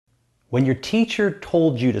When your teacher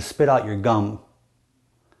told you to spit out your gum,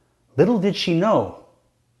 little did she know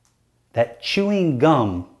that chewing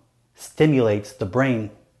gum stimulates the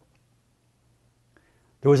brain.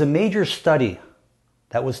 There was a major study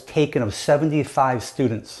that was taken of 75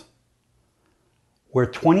 students where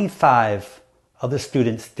 25 of the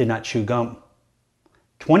students did not chew gum.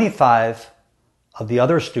 25 of the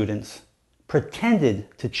other students pretended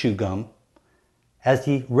to chew gum, as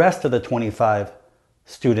the rest of the 25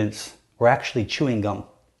 students were actually chewing gum.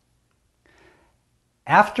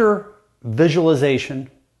 After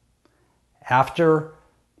visualization, after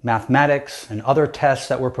mathematics and other tests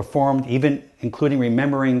that were performed, even including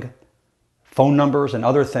remembering phone numbers and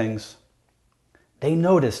other things, they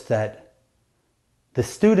noticed that the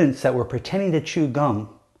students that were pretending to chew gum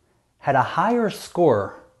had a higher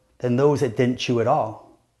score than those that didn't chew at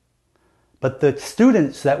all. But the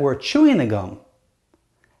students that were chewing the gum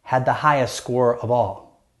had the highest score of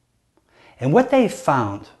all. And what they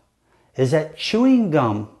found is that chewing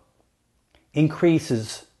gum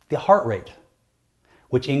increases the heart rate,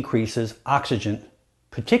 which increases oxygen,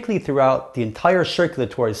 particularly throughout the entire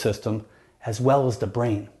circulatory system, as well as the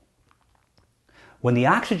brain. When the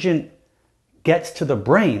oxygen gets to the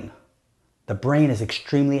brain is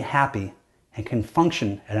extremely happy and can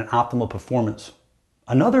function at an optimal performance.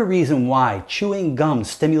 Another reason why chewing gum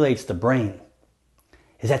stimulates the brain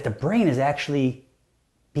is that the brain is actually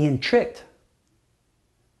being tricked.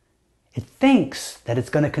 It thinks that it's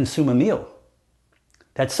going to consume a meal,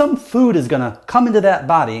 that some food is going to come into that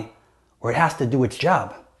body where it has to do its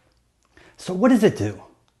job. So what does it do?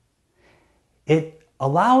 It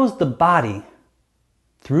allows the body,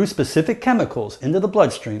 through specific chemicals into the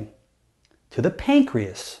bloodstream, to the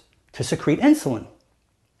pancreas to secrete insulin.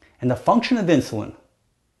 And the function of insulin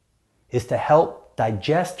is to help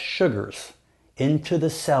digest sugars into the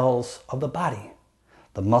cells of the body,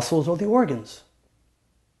 the muscles or the organs.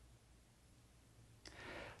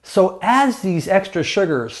 So as these extra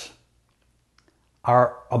sugars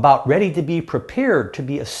are about ready to be prepared to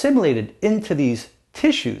be assimilated into these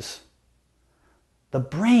tissues, the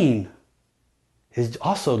brain is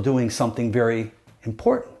also doing something very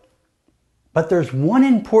important. But there's one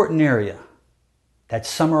important area that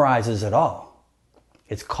summarizes it all.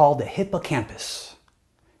 It's called the hippocampus.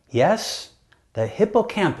 Yes, the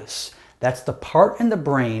hippocampus. That's the part in the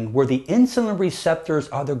brain where the insulin receptors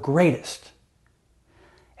are the greatest.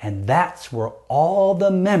 And that's where all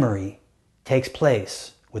the memory takes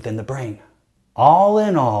place within the brain. All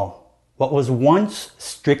in all, what was once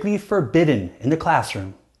strictly forbidden in the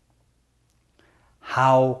classroom,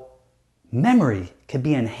 how memory can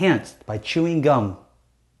be enhanced by chewing gum.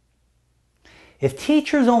 If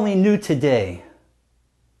teachers only knew today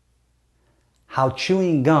how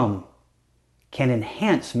chewing gum can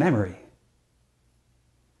enhance memory,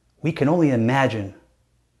 we can only imagine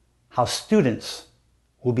how students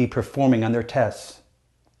will be performing on their tests.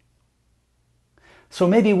 So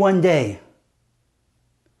maybe one day,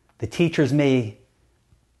 the teachers may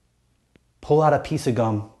pull out a piece of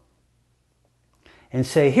gum and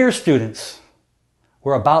say, "Here, students,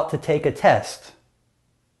 we're about to take a test.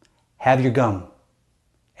 Have your gum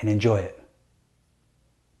and enjoy it.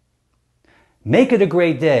 Make it a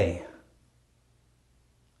great day."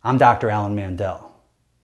 I'm Dr. Alan Mandel.